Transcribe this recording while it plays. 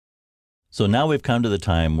So now we've come to the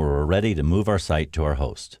time where we're ready to move our site to our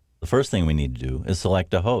host. The first thing we need to do is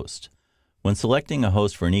select a host. When selecting a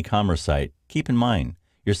host for an e-commerce site, keep in mind,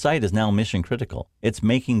 your site is now mission critical. It's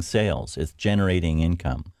making sales, it's generating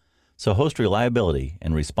income. So host reliability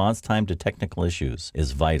and response time to technical issues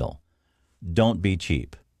is vital. Don't be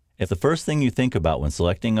cheap. If the first thing you think about when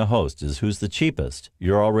selecting a host is who's the cheapest,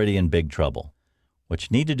 you're already in big trouble. What you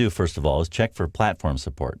need to do first of all is check for platform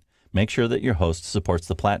support. Make sure that your host supports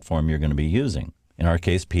the platform you're going to be using. In our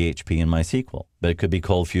case, PHP and MySQL, but it could be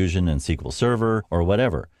Cold Fusion and SQL Server or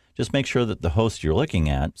whatever. Just make sure that the host you're looking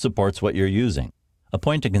at supports what you're using. A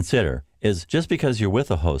point to consider is just because you're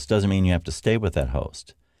with a host doesn't mean you have to stay with that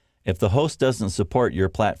host. If the host doesn't support your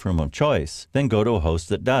platform of choice, then go to a host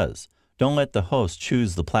that does. Don't let the host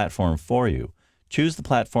choose the platform for you. Choose the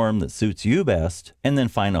platform that suits you best and then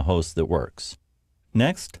find a host that works.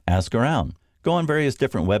 Next, ask around. Go on various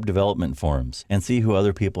different web development forums and see who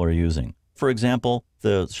other people are using. For example,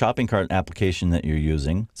 the shopping cart application that you're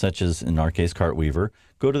using, such as in our case Cartweaver,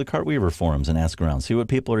 go to the Cartweaver forums and ask around. See what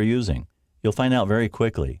people are using. You'll find out very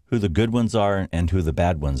quickly who the good ones are and who the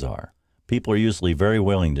bad ones are. People are usually very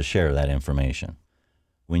willing to share that information.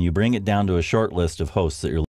 When you bring it down to a short list of hosts that you're